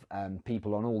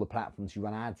people on all the platforms you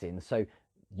run ads in. So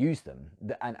use them.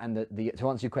 To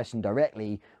answer your question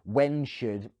directly, when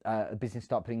should a business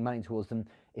start putting money towards them?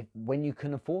 When you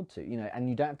can afford to, and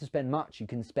you don't have to spend much. You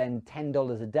can spend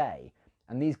 $10 a day,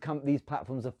 and these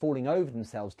platforms are falling over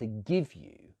themselves to give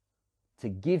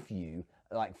you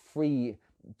like free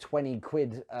 20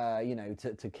 quid,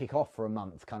 to kick off for a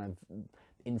month kind of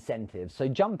incentives. So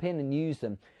jump in and use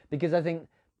them, because I think,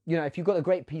 if you've got a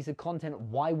great piece of content,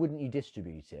 why wouldn't you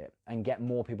distribute it and get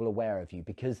more people aware of you?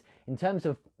 Because in terms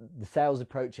of the sales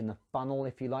approach and the funnel,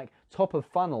 if you like, top of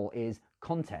funnel is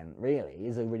content, really,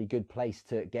 is a really good place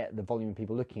to get the volume of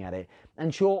people looking at it.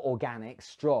 And sure, organic,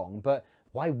 strong, but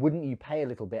why wouldn't you pay a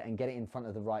little bit and get it in front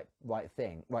of the right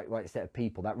set of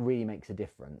people? That really makes a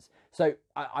difference. So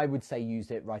I would say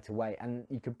use it right away, and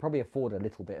you could probably afford a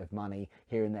little bit of money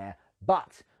here and there,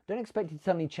 but don't expect it to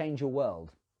suddenly change your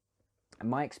world. And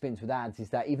my experience with ads is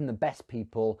that even the best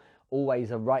people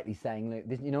always are rightly saying, look,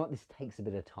 this takes a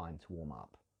bit of time to warm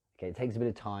up. Okay, it takes a bit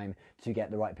of time to get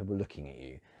the right people looking at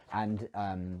you. And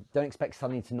don't expect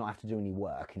suddenly to not have to do any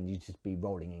work and you just be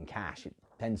rolling in cash. It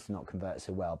tends to not convert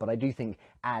so well. But I do think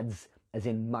ads, as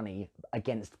in money,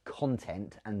 against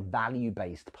content and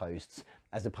value-based posts,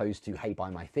 as opposed to, hey, buy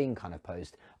my thing kind of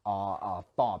post, are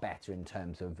far better in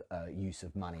terms of use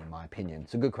of money, in my opinion.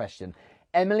 It's a good question.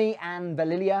 Emily and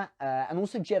Valilia, and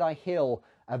also Jedi Hill,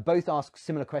 have both asked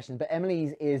similar questions, but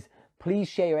Emily's is, please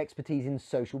share your expertise in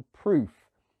social proof.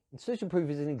 And social proof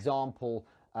is an example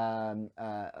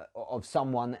of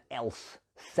someone else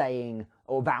saying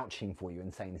or vouching for you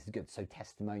and saying this is good. So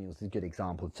testimonials is a good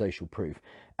example of social proof.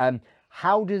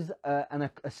 How does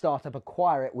a startup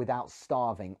acquire it without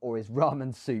starving, or is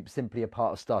ramen soup simply a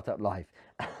part of startup life?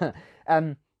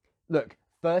 Look,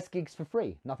 first gigs for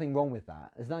free. Nothing wrong with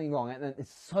that. There's nothing wrong. And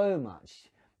it's so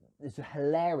much. It's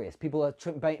hilarious. People are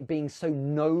being so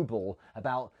noble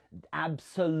about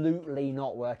absolutely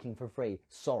not working for free.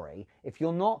 Sorry. If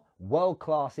you're not world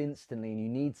class instantly and you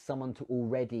need someone to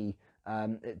already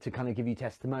to kind of give you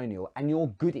testimonial and you're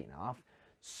good enough,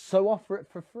 so offer it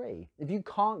for free. If you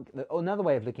can't, another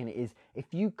way of looking at it is, if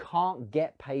you can't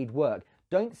get paid work,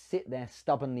 don't sit there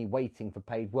stubbornly waiting for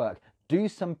paid work. Do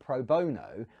some pro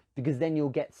bono, because then you'll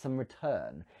get some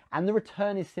return. And the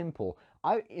return is simple.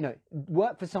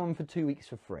 Work for someone for 2 weeks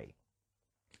for free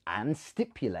and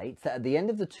stipulate that at the end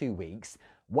of the 2 weeks,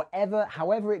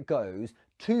 however it goes,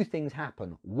 two things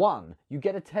happen. One, you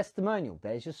get a testimonial.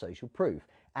 There's your social proof.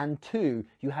 And two,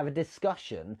 you have a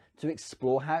discussion to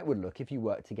explore how it would look if you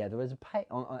work together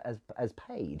as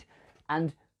paid.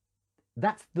 And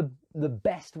that's the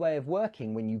best way of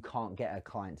working when you can't get a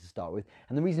client to start with.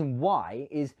 And the reason why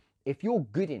is, if you're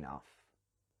good enough,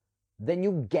 then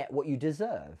you'll get what you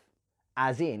deserve.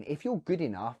 As in, if you're good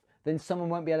enough, then someone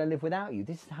won't be able to live without you.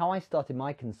 This is how I started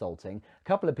my consulting. A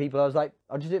couple of people, I was like,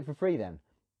 I'll just do it for free then.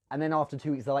 And then after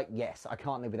 2 weeks, they're like, yes, I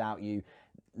can't live without you.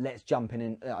 Let's jump in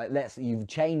and you've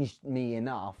changed me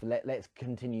enough. Let's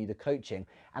continue the coaching.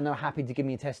 And they're happy to give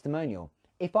me a testimonial.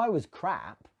 If I was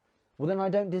crap, well, then I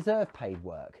don't deserve paid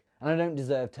work. And I don't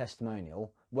deserve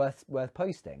testimonial worth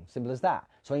posting. Simple as that.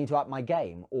 So I need to up my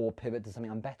game or pivot to something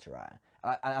I'm better at.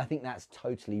 I think that's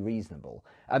totally reasonable.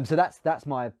 So that's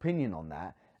my opinion on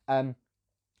that.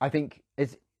 I think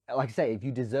it's, like I say, if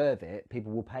you deserve it,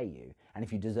 people will pay you. And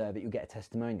if you deserve it, you'll get a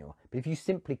testimonial. But if you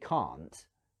simply can't,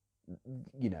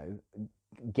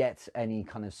 get any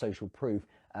kind of social proof,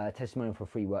 testimonial for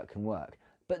free work can work.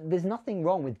 But there's nothing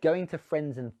wrong with going to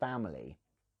friends and family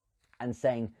and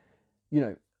saying,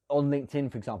 on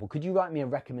LinkedIn, for example, could you write me a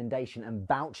recommendation and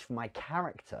vouch for my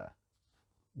character?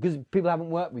 Because people haven't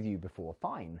worked with you before,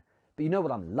 fine. But you know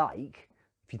what I'm like.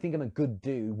 If you think I'm a good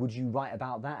dude, would you write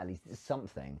about that? At least it's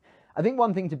something. I think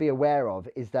one thing to be aware of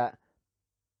is that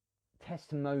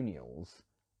testimonials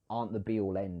aren't the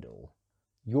be-all, end-all.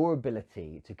 Your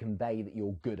ability to convey that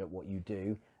you're good at what you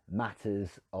do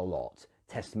matters a lot.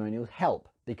 Testimonials help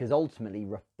because ultimately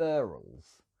referrals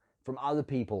from other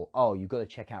people, oh, you've got to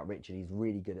check out Richard, he's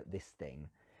really good at this thing.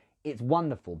 It's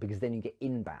wonderful because then you get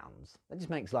inbounds. That just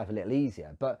makes life a little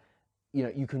easier. But you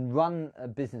know, you can run a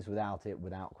business without it,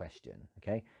 without question,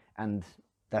 okay? And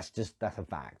that's a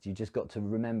fact. You just got to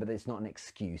remember that it's not an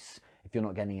excuse. If you're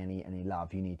not getting any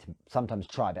love, you need to sometimes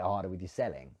try a bit harder with your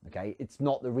selling, okay? It's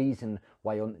not the reason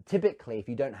why you're, typically, if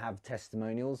you don't have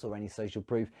testimonials or any social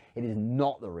proof, it is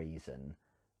not the reason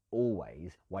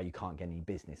always why you can't get any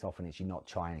business. Often it's you're not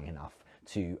trying enough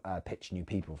to pitch new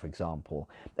people, for example.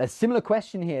 A similar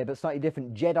question here, but slightly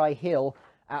different. Jedi Hill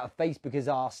out of Facebook has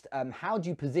asked, how do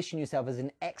you position yourself as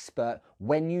an expert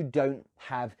when you don't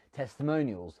have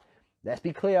testimonials? Let's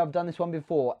be clear, I've done this one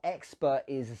before. Expert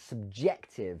is a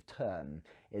subjective term,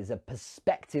 it is a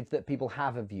perspective that people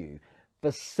have of you.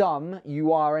 For some,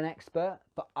 you are an expert,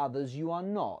 for others, you are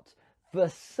not. For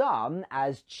some,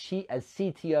 as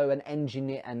CTO and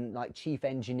engineer and like chief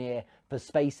engineer for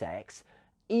SpaceX,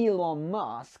 Elon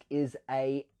Musk is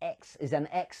an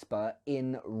expert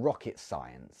in rocket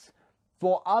science.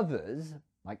 For others,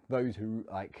 like those who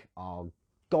like are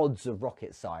gods of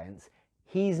rocket science,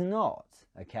 he's not.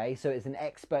 Okay, so it's an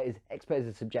expert. Expert is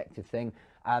a subjective thing.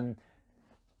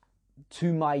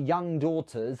 To my young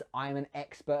daughters, I'm an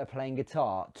expert at playing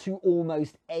guitar. To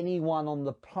almost anyone on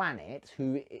the planet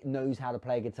who knows how to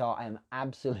play guitar, I am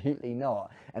absolutely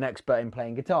not an expert in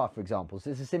playing guitar, for example. So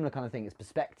it's a similar kind of thing. It's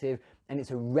perspective, and it's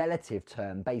a relative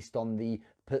term based on the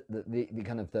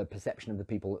kind of the perception of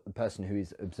the person who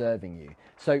is observing you.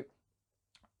 So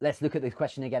let's look at this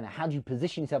question again. How do you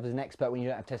position yourself as an expert when you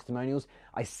don't have testimonials?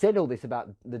 I said all this about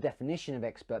the definition of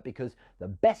expert because the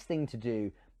best thing to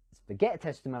do, forget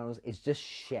testimonials, is just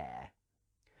share.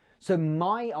 So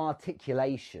my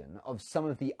articulation of some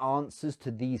of the answers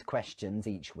to these questions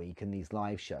each week in these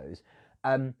live shows,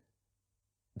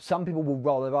 some people will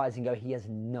roll their eyes and go, he has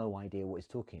no idea what he's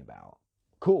talking about.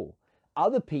 Cool.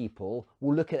 Other people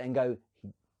will look at it and go, he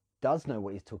does know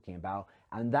what he's talking about,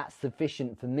 and that's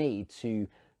sufficient for me to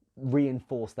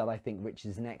reinforce that I think Rich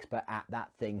is an expert at that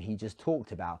thing he just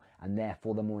talked about, and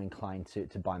therefore they're more inclined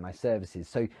to buy my services.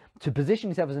 So to position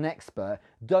yourself as an expert,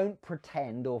 don't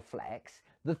pretend or flex.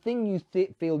 The thing you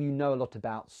feel you know a lot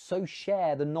about, so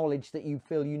share the knowledge that you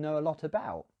feel you know a lot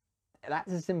about.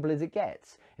 That's as simple as it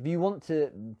gets. If you want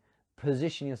to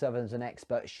position yourself as an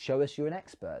expert, show us you're an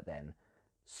expert then.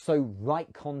 So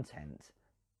write content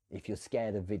if you're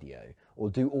scared of video, or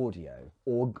do audio,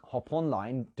 or hop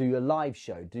online, do a live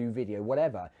show, do video,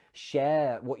 whatever.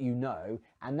 Share what you know,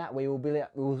 and that way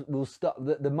we'll start.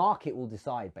 The market will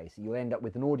decide. Basically, you'll end up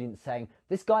with an audience saying,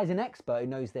 "This guy's an expert who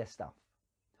knows their stuff,"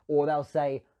 or they'll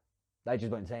say, they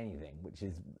just won't say anything, which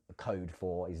is a code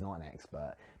for he's not an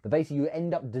expert. But basically, you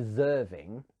end up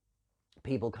deserving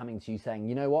people coming to you saying,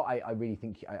 you know what, I really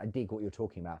think I dig what you're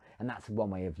talking about. And that's one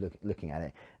way of looking at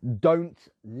it. Don't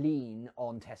lean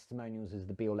on testimonials as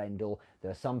the be all end all.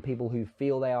 There are some people who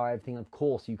feel they are everything. Of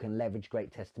course, you can leverage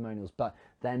great testimonials, but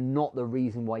they're not the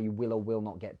reason why you will or will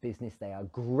not get business. They are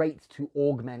great to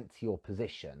augment your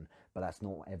position, but that's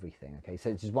not everything. Okay, so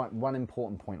it's just one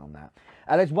important point on that.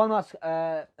 There's one last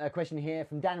question here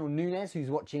from Daniel Nunes,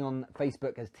 who's watching on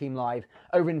Facebook as Team Live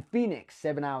over in Phoenix,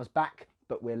 7 hours back.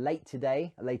 But we're later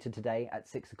today at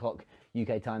 6 o'clock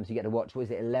UK time, so you get to watch, what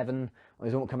is it, 11? Or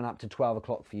is it coming up to 12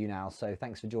 o'clock for you now? So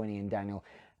thanks for joining in, Daniel.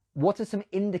 What are some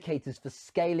indicators for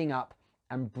scaling up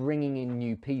and bringing in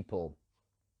new people?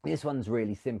 This one's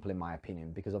really simple in my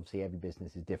opinion, because obviously every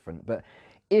business is different. But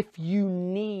if you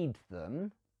need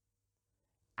them,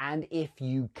 and if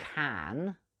you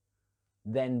can,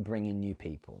 then bring in new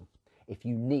people. If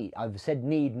you need, I've said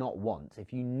need, not want.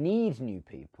 If you need new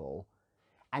people,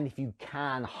 and if you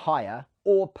can hire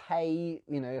or pay,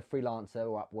 you know, a freelancer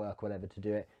or Upwork, whatever, to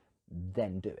do it,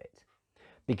 then do it.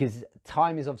 Because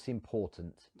time is obviously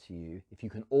important to you. If you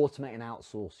can automate and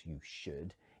outsource, you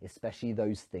should, especially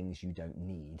those things you don't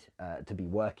need to be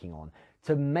working on,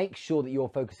 to make sure that you're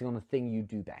focusing on the thing you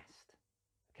do best.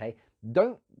 Okay?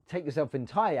 Don't take yourself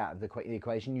entirely out of the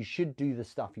equation. You should do the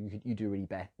stuff you do really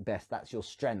best. That's your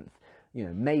strength. You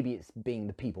know, maybe it's being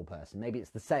the people person. Maybe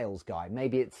it's the sales guy.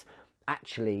 Maybe it's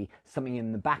actually something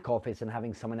in the back office and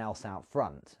having someone else out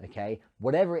front. Okay,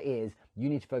 whatever it is, you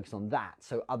need to focus on that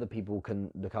so other people can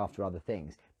look after other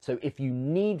things. So if you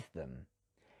need them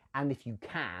and if you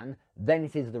can, then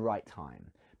it is the right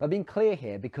time. But being clear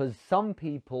here, because some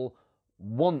people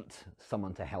want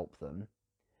someone to help them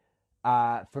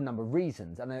for a number of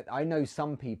reasons, and I know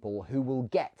some people who will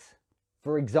get,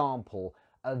 for example,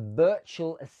 a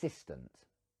virtual assistant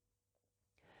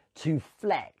to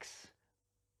flex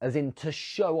as in to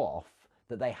show off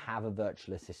that they have a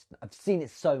virtual assistant. I've seen it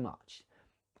so much,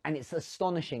 and it's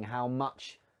astonishing how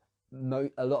much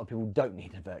a lot of people don't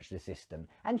need a virtual assistant.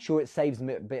 And sure, it saves them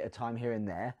a bit of time here and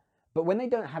there, but when they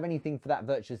don't have anything for that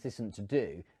virtual assistant to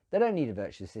do, they don't need a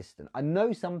virtual assistant. I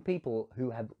know some people who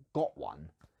have got one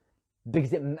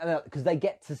because they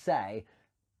get to say,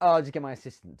 oh, I'll just get my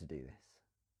assistant to do this.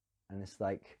 And it's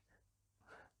like,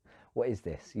 what is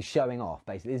this? You're showing off,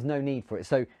 basically. There's no need for it.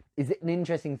 So is it an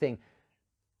interesting thing?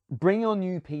 Bringing on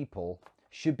new people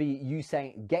should be you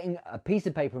saying, getting a piece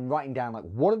of paper and writing down, like,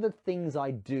 what are the things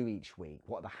I do each week?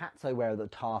 What are the hats I wear, the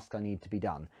tasks I need to be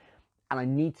done? And I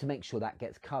need to make sure that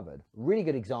gets covered. Really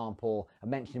good example, I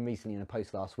mentioned him recently in a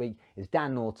post last week, is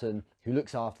Dan Norton, who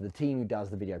looks after the team who does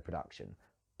the video production.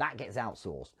 That gets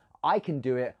outsourced. I can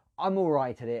do it. I'm all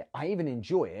right at it. I even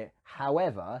enjoy it.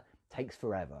 However, it takes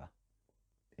forever.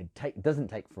 It doesn't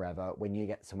take forever when you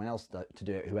get someone else to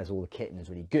do it who has all the kit and is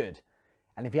really good.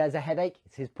 And if he has a headache,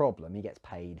 it's his problem. He gets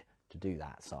paid to do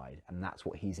that side, and that's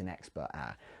what he's an expert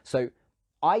at. So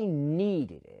I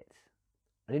needed it.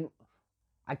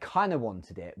 I kind of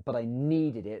wanted it, but I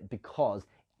needed it because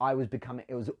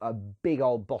it was a big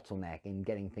old bottleneck in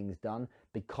getting things done,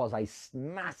 because I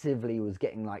massively was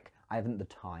getting like, I haven't the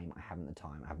time.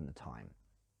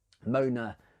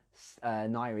 Mona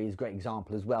Nairi is a great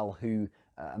example as well, who,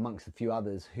 amongst a few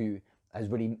others, who has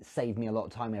really saved me a lot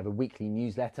of time. We have a weekly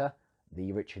newsletter,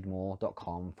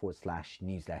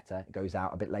 therichardmoore.com/newsletter. It goes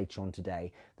out a bit later on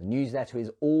today. The newsletter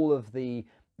is all of the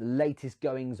latest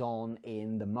goings on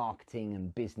in the marketing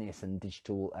and business and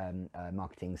digital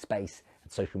marketing space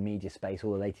and social media space,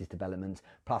 all the latest developments,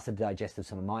 plus a digest of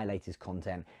some of my latest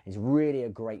content. It's really a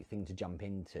great thing to jump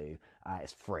into.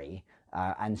 It's free.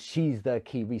 And she's the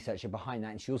key researcher behind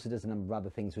that. And she also does a number of other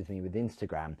things with me with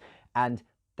Instagram. And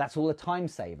that's all a time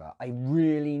saver. I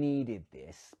really needed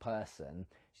this person.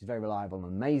 She's very reliable and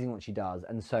amazing what she does.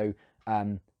 And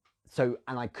and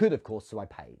I could, of course, so I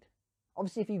paid.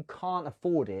 Obviously, if you can't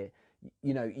afford it,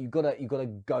 you know, you gotta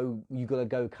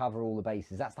go cover all the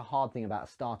bases. That's the hard thing about a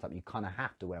startup. You kind of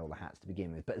have to wear all the hats to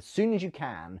begin with. But as soon as you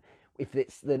can, if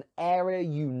it's an area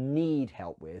you need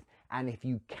help with, and if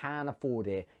you can afford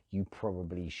it, you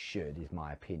probably should, is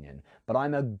my opinion. But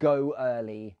I'm a go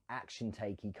early, action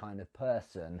takey kind of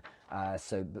person,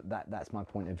 so that's my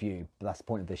point of view. But that's the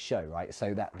point of this show, right?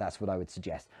 So that's what I would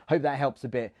suggest. Hope that helps a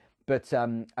bit. But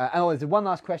there's one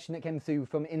last question that came through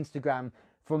from Instagram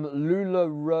from Lula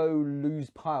Row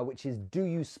Lose Pile, which is, do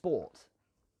you sport?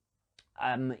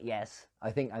 Yes,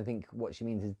 I think what she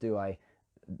means is, do I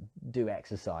do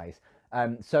exercise?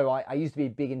 So I used to be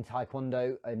big in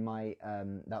Taekwondo, and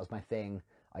that was my thing.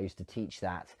 I used to teach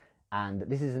that, and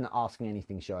this isn't asking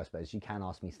anything show, I suppose. You can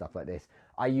ask me stuff like this.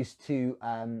 I used to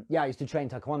train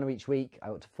Taekwondo each week. I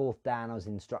got to 4th Dan. I was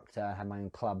an instructor, had my own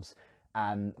clubs.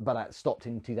 But I stopped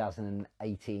in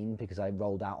 2018 because I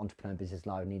rolled out Entrepreneur Business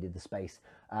Live, needed the space.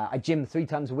 I gym 3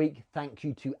 times a week. Thank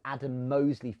you to Adam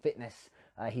Mosley Fitness.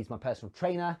 He's my personal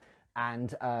trainer,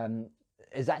 and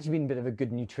has actually been a bit of a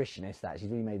good nutritionist. That he's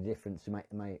really made a difference to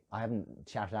my I haven't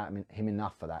shouted out him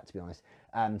enough for that, to be honest.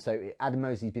 So Adam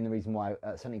Mosley's been the reason why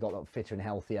I certainly got a lot fitter and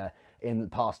healthier in the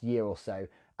past year or so.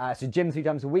 So gym 3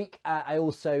 times a week. I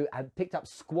also had picked up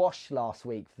squash last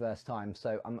week for the first time,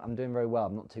 so I'm doing very well.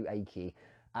 I'm not too achy.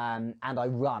 And I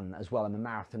run as well. I'm a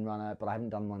marathon runner, but I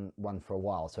haven't done one for a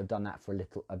while. So I've done that for a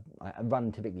little. I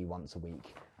run typically once a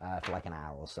week for like an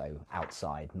hour or so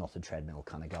outside, not a treadmill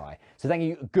kind of guy. So thank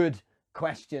you. Good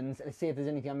questions. Let's see if there's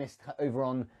anything I missed over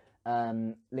on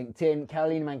LinkedIn.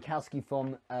 Carolina Mankowski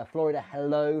from Florida.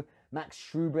 Hello. Max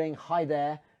Schrubring. Hi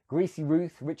there. Greasy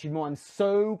Ruth, Richard Moore, I'm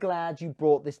so glad you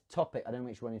brought this topic. I don't know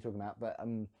which one you're talking about, but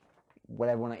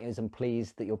whatever one it is, I'm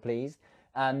pleased that you're pleased.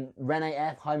 Renee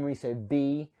F, hi Mauricio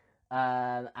B,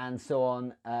 and so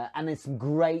on. And there's some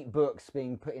great books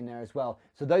being put in there as well.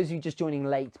 So those of you just joining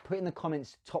late, put in the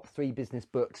comments top 3 business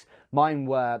books. Mine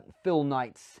were Phil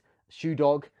Knight's Shoe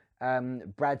Dog,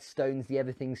 Brad Stone's The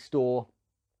Everything Store,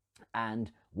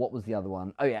 and what was the other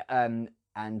one? Oh yeah, and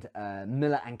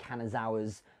Miller and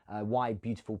Kanazawa's Why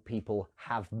Beautiful People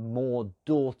Have More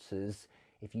Daughters.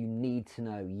 If you need to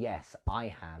know, yes, I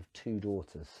have 2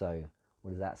 daughters, so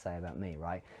what does that say about me,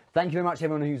 right? Thank you very much,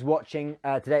 everyone who's watching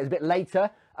today. It's a bit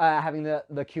later, having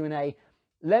the Q&A.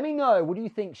 Let me know, what do you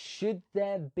think? Should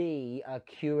there be a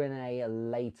Q&A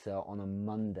later on a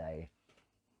Monday?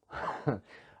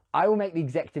 I will make the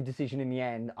executive decision in the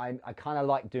end. I kind of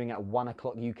like doing it at 1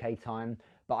 o'clock UK time,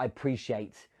 but I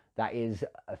appreciate that is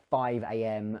 5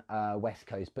 a.m. West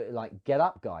Coast. But like, get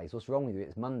up, guys. What's wrong with you?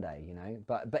 It's Monday, you know.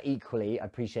 But equally, I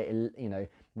appreciate, you know,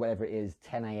 whatever it is,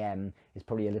 10 a.m. is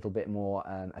probably a little bit more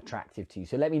attractive to you.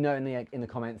 So let me know in the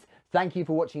comments. Thank you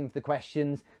for watching the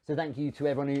questions. So thank you to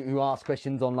everyone who asked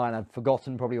questions online. I've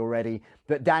forgotten probably already.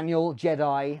 But Daniel,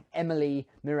 Jedi, Emily,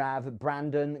 Mirav,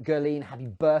 Brandon, Gurleen, happy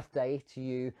birthday to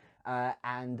you.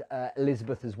 And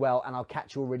Elizabeth as well, and I'll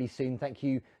catch you all really soon. Thank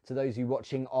you to those who are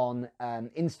watching on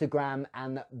Instagram,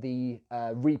 and the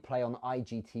replay on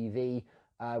IGTV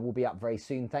will be up very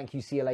soon. Thank you. See you later.